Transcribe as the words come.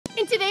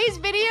today's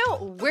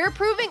video, we're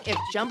proving if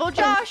Jumbo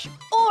Josh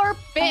or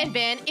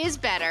Banban is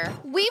better.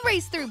 We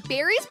race through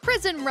Barry's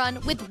prison run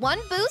with 1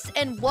 boost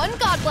and 1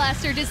 God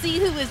Blaster to see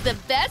who is the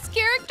best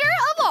character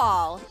of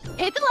all.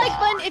 Hit the like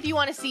button if you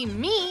want to see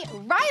me,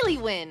 Riley,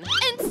 win.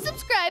 And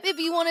subscribe if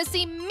you want to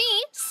see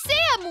me,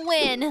 Sam,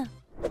 win.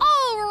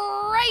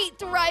 All right,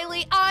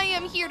 Riley, I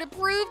am here to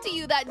prove to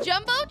you that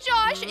Jumbo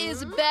Josh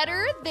is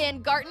better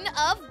than Garten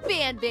of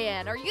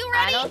Banban. Are you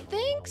ready? I don't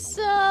think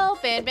so.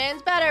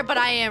 Banban's better, but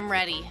I am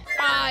ready.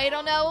 I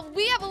don't know.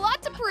 We have a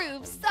lot to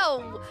prove,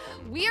 so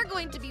we are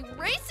going to be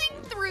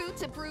racing through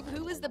to prove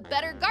who is the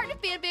better Garten of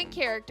Banban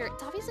character.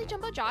 It's obviously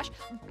Jumbo Josh,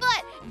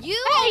 but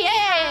you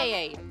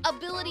have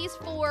abilities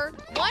for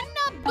 1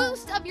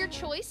 boost of your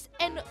choice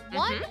and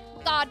 1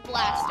 God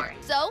Blaster.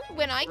 So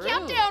when I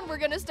count down, we're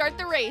gonna start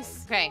the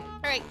race. Okay.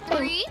 All right,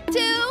 3,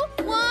 2,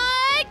 1,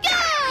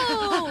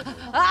 go!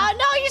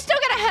 No, you still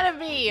got ahead of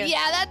me.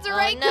 Yeah, that's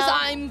right, because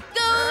I'm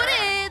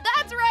goated.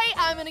 That's right.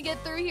 I'm gonna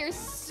get through here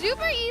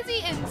super easy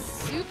and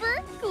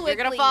super quickly. You're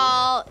gonna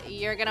fall.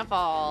 You're gonna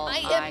fall. I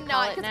am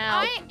not, because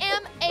I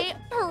am a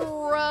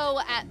pro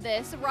at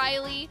this,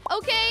 Riley.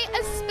 Okay,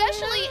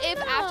 especially if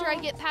after I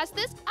get past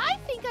this, I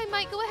think I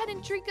might go ahead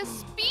and drink a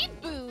speed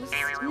boost.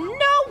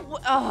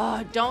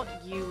 No, don't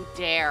you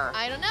dare.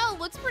 I don't know,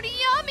 looks pretty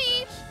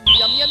yummy.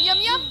 Yum, yum, yum,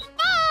 yum,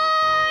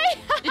 bye!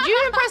 Did you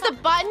even press the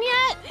button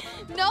yet?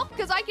 Nope,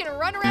 because I can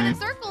run around in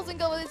circles and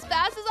go as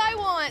fast as I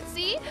want,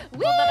 see?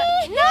 No,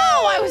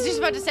 I was just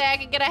about to say I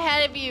could get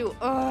ahead of you.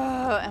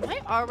 Am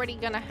I already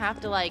gonna have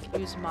to like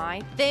use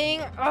my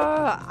thing?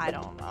 I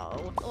don't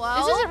know.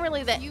 Well, this isn't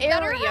really the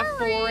area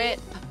for it.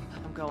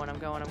 I'm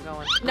going.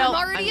 No, I'm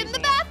already in the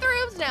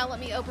bathrooms. Now let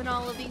me open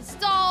all of these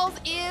stalls.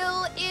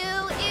 Ew,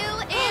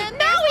 and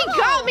now he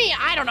got me.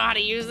 I don't know how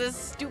to use this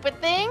stupid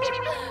thing.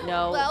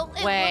 No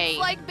way. Looks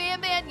like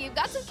Banban, you've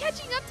got some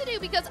catching up to do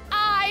because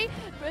I,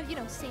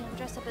 Sam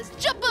dressed up as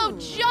Jumbo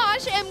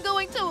Josh, am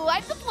going to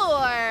wipe the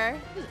floor.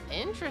 This is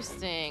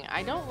interesting.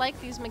 I don't like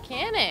these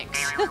mechanics.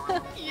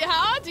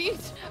 Yeah,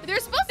 they're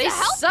supposed to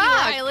help suck.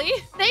 you, Riley.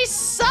 They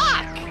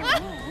suck.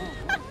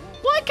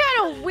 What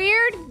kind of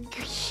weird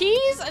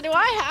keys do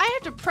I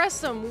have to press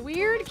some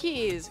weird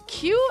keys?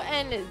 Q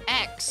and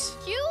X.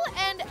 Q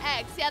and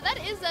X. Yeah, that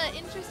is an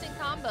interesting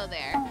combo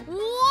there. Wow!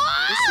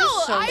 This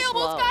is so I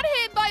slow. almost got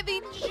hit by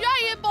the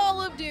giant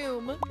ball of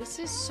doom. This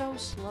is so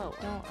slow.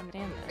 I don't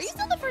understand this. Are you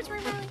still in the first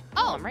room, Riley?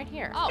 Oh, I'm right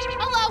here. Oh,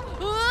 hello.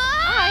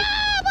 Hi.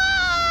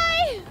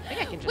 Bye! I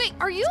think I can just Wait,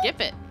 are you? skip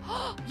it.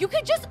 You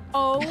could just,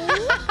 oh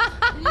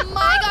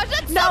my gosh,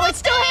 that's No, it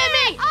still hit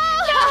me.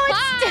 Oh. No, it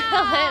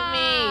still hit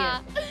me.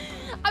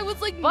 I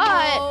was like,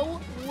 no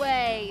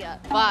way.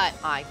 But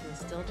I can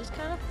still just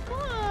kind of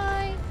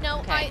fly. No,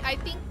 okay. I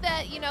think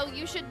that, you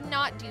should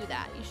not do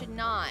that. You should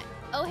not.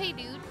 Oh, hey,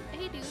 dude.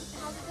 Hey, dude.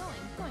 How's it going?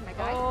 Come on, my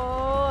guy.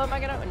 Oh, am I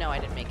gonna? No, I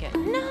didn't make it.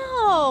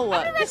 No.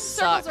 I'm gonna run this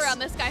circles sucks. around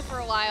this guy for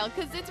a while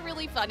because it's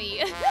really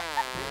funny.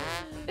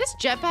 This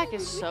jetpack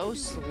is so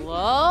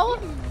slow.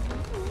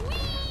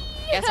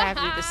 Guess I have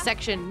to do this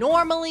section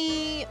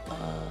normally.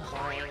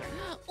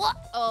 What?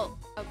 Oh,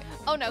 okay.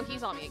 Oh no,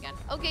 he's on me again.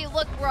 Okay,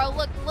 look, bro,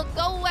 look,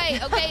 go away.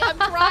 Okay, I'm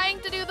trying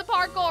to do the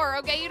parkour.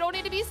 Okay, you don't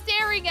need to be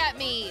staring at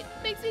me.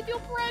 Makes me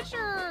feel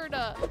pressured.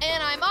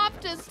 And I'm off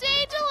to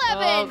stage 11.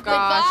 Oh, gosh.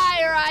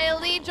 Goodbye,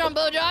 Riley.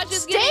 Jumbo Josh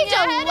is getting Stage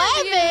ahead 11? of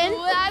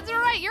you. That's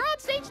right. You're on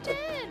stage 10.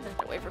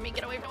 Get away from me,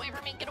 get away from me,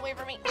 get away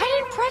from me. I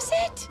didn't press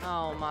it.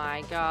 Oh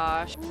my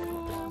gosh.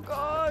 Oh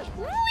gosh.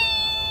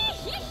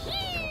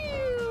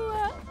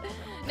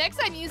 Next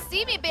time you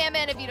see me,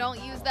 Banban, if you don't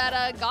use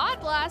that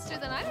God Blaster,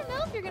 then I don't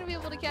know if you're going to be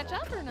able to catch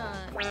up or not.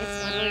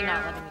 It's literally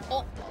not letting me.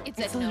 Oh, it's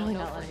literally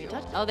not letting me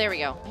touch. Oh, there we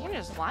go. I can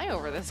just fly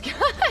over this guy.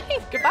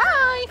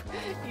 Goodbye.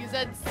 You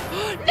said.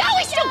 No,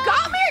 he still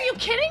got me. Are you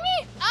kidding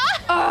me?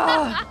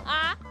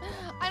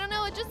 I don't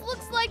know. It just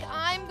looks like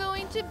I'm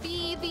going to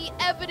be the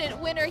evident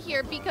winner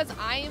here because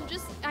I'm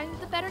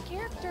the better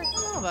character. I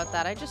don't know about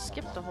that. I just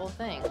skipped the whole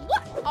thing.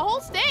 What? A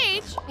whole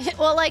stage?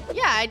 Well, like,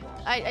 yeah,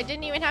 I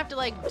didn't even have to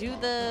like do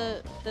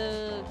the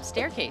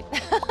staircase.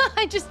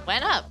 I just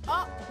went up.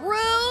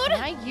 Rude.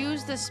 Can I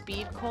use the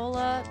speed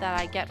cola that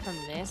I get from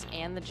this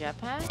and the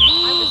jetpack?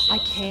 I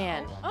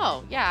can.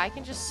 Oh, yeah, I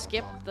can just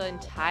skip the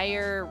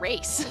entire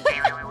race.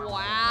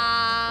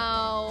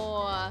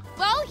 Wow.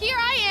 Well, here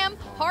I am,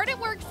 hard at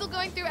work, still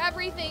going through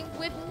everything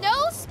with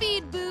no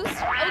speed boost.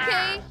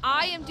 Okay,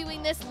 I am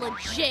doing this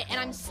legit, and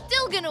I'm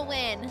still gonna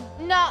win.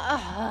 No,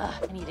 I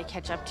need to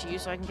catch up to you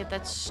so I can get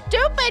that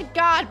stupid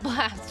God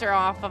Blaster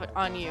off of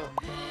on you.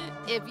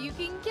 If you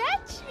can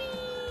catch me.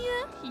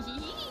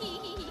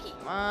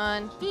 Come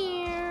on,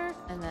 here,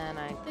 and then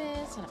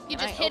this. And You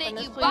just hit it,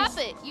 you bop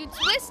it, you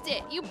twist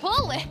it, you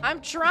pull it.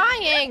 I'm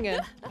trying.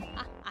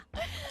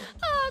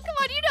 Oh, come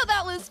on, you know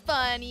that was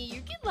funny.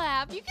 You can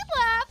laugh,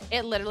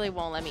 It literally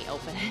won't let me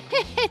open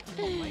it.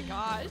 Oh my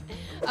gosh.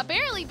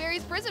 Apparently,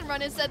 Barry's prison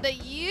run has said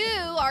that you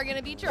are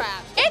gonna be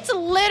trapped. It's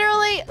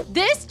literally,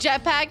 this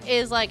jetpack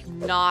is like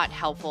not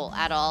helpful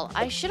at all.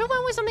 I should have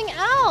went with something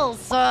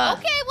else.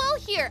 Okay, well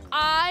here,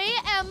 I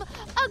am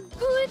a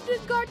good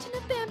Garten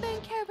of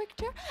Banban character. wicker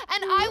chair.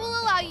 And I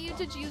will allow you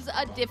to choose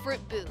a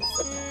different boost.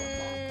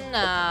 No,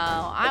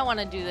 I want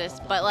to do this,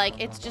 but like,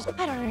 it's just,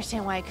 I don't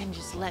understand why I couldn't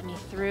just let me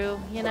through,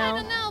 you know? I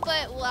don't know,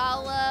 but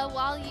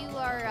while you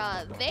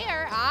are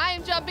there,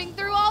 I'm jumping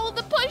through all of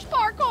the push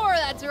parkour.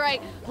 That's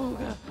right.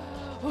 Ooga,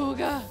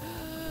 ooga,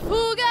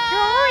 ooga.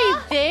 You're already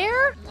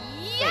there?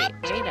 Yep.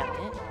 Wait a minute.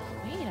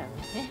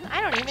 I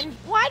don't even,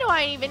 why do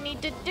I even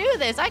need to do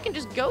this? I can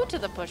just go to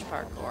the push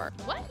parkour.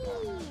 What?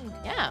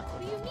 Yeah.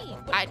 What do you mean?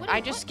 I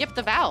just skipped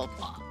the valve.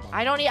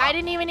 I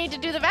didn't even need to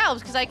do the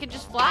valves because I could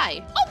just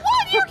fly. Oh,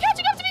 what? You're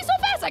catching up to me so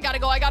fast. I gotta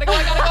go. Bye.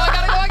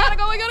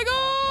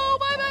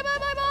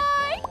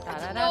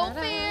 No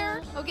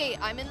fair. Okay,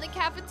 I'm in the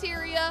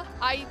cafeteria.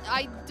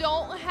 I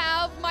don't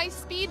have my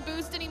speed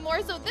boost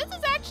anymore, so this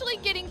is actually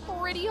getting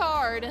pretty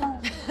hard.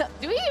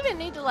 Do we even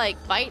need to like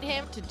fight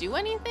him to do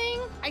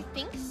anything? I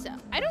think so.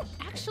 I don't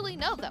actually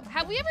know though.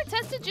 Have we ever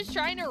tested just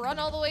trying to run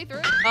all the way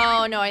through?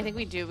 Oh no, I think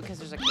we do because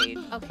there's a cage.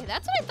 Okay,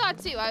 that's what I thought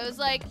too. I was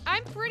like,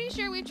 I'm pretty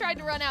sure we tried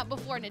to run out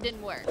before and it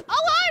didn't work. Oh,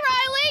 hi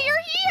Riley,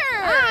 you're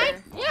here. Hi.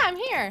 Yeah, I'm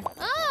here.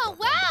 Oh,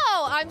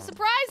 wow. I'm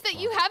surprised that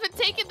you haven't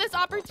taken this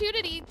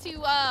opportunity to,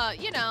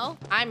 you know.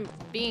 I'm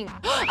being.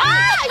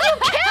 Ah! You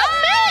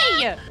killed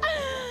me!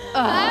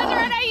 That's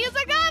right. I use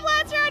a gun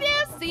blaster on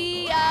you.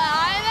 See ya.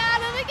 I'm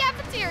out of the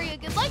cafeteria.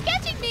 Good luck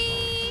catching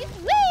me.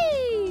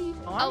 Whee!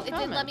 Oh, it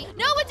didn't let me.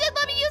 No, it didn't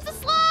let me use the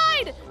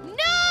slide.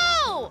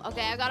 No.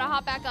 Okay, I gotta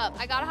hop back up.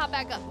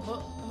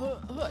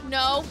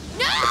 No.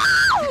 No!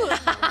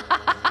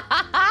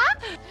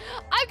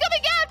 I'm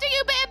coming after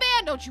you,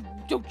 Ban. Don't you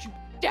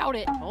doubt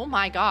it. Oh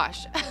my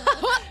gosh.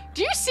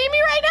 Do you see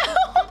me right now?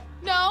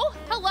 No.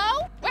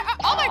 Hello? Where?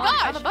 Oh my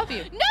gosh. I'm above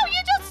you. No,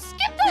 you just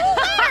skipped the whole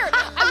layer.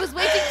 I was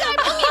wasting time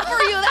looking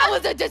for you. That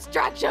was a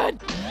distraction.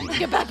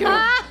 Get back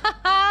here.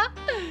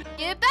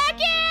 Get back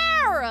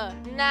here.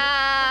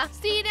 Nah.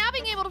 See, now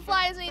being able to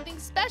fly isn't anything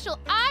special.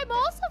 I'm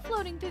also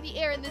floating through the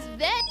air in this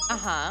vent.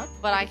 Uh-huh.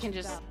 But I can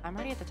just, I'm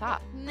already at the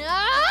top.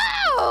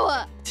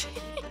 No.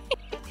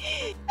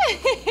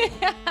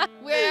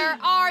 Where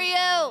are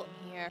you?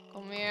 Here,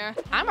 come here.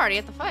 I'm already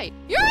at the fight.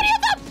 You're already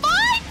at the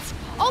fight?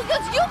 Oh,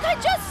 because you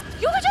could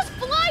just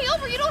fly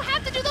over. You don't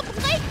have to do the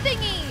plate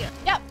thingy.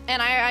 Yep,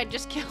 and I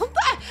just killed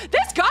that.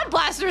 This God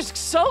Blaster is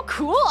so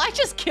cool. I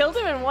just killed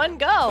him in one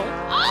go.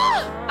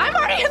 Oh! I'm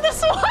already in the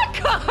SWAT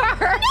car.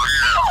 No!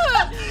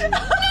 No!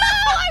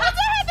 I was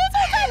ahead this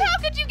whole time. How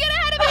could you get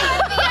ahead of me?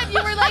 At the end,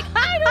 you were like,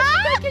 I don't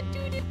think I can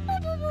do this.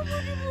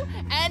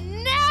 And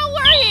now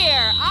we're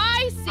here.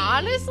 I see.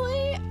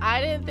 Honestly,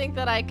 I didn't think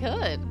that I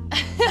could.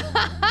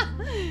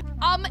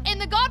 And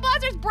the God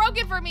Blaster's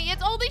broken for me.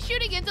 It's only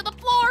shooting into the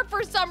floor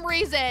for some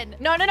reason.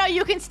 No,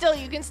 you can still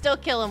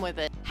kill him with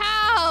it.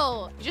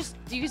 How? You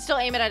can still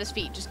aim it at his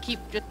feet. Just keep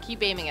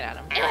aiming it at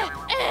him.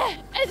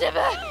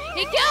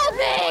 He killed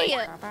me.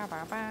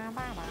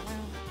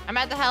 I'm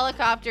at the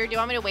helicopter. Do you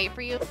want me to wait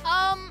for you?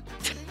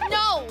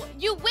 No,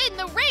 you win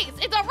the race.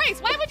 It's a race.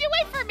 Why would you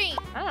wait for me?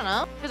 I don't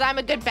know, because I'm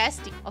a good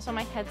bestie. Also,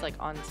 my head's like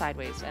on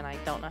sideways, and I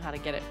don't know how to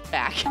get it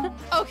back.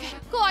 Okay,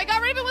 cool. I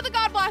got rid of it with the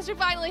God Blaster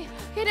finally.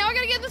 Okay, now I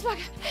gotta get in this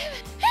bucket.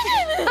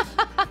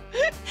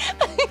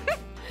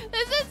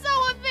 This is so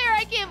unfair.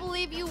 I can't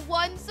believe you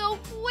won so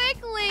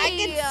quickly. I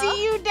can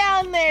see you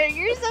down there.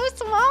 You're so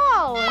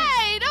small.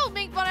 Hey, don't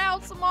make fun of how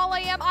small I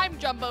am. I'm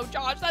Jumbo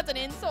Josh. That's an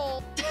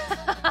insult.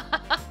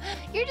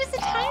 You're just a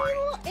tiny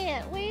little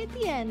ant way at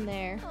the end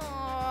there.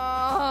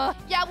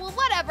 Yeah, well,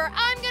 whatever.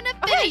 I'm gonna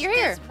finish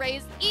this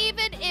race,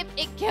 even if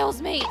it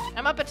kills me.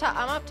 I'm up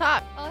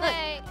top. Oh,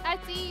 hey, I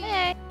see you.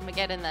 Hey. I'm gonna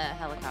get in the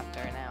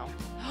helicopter now.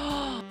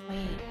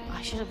 Wait,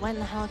 I should have went in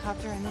the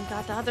helicopter and then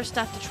got the other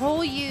stuff to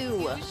troll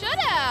you. You should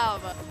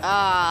have.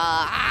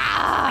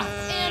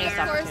 And of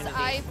course,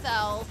 I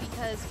fell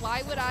because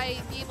why would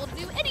I be able to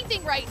do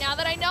anything right now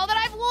that I know that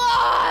I've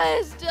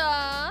lost?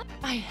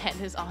 My head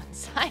is on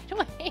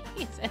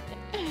sideways.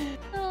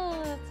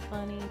 Oh, that's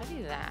funny. I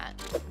do that.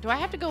 Do I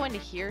have to go into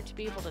here to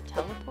be able to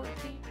teleport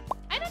to you?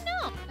 I don't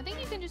know. I think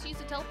you can just use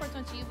the teleports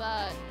once you've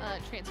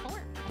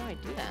transformed. How do I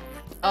do that?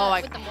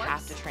 I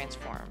have morphs? to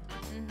transform.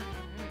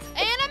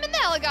 And I'm in the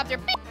helicopter.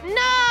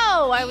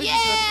 No! I was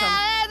just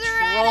supposed to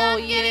troll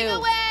you. Getting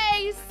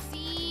away.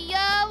 See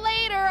ya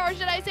later. Or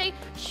should I say,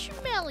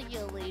 smell you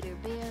later,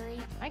 Barry.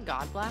 My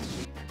God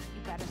Blaster?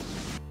 You better.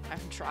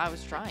 I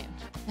was trying.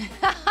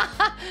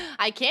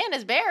 I can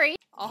as Barry.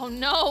 Oh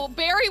no,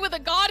 Barry with a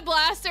God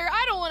Blaster.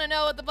 I don't want to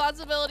know what the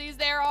possibilities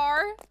there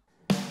are.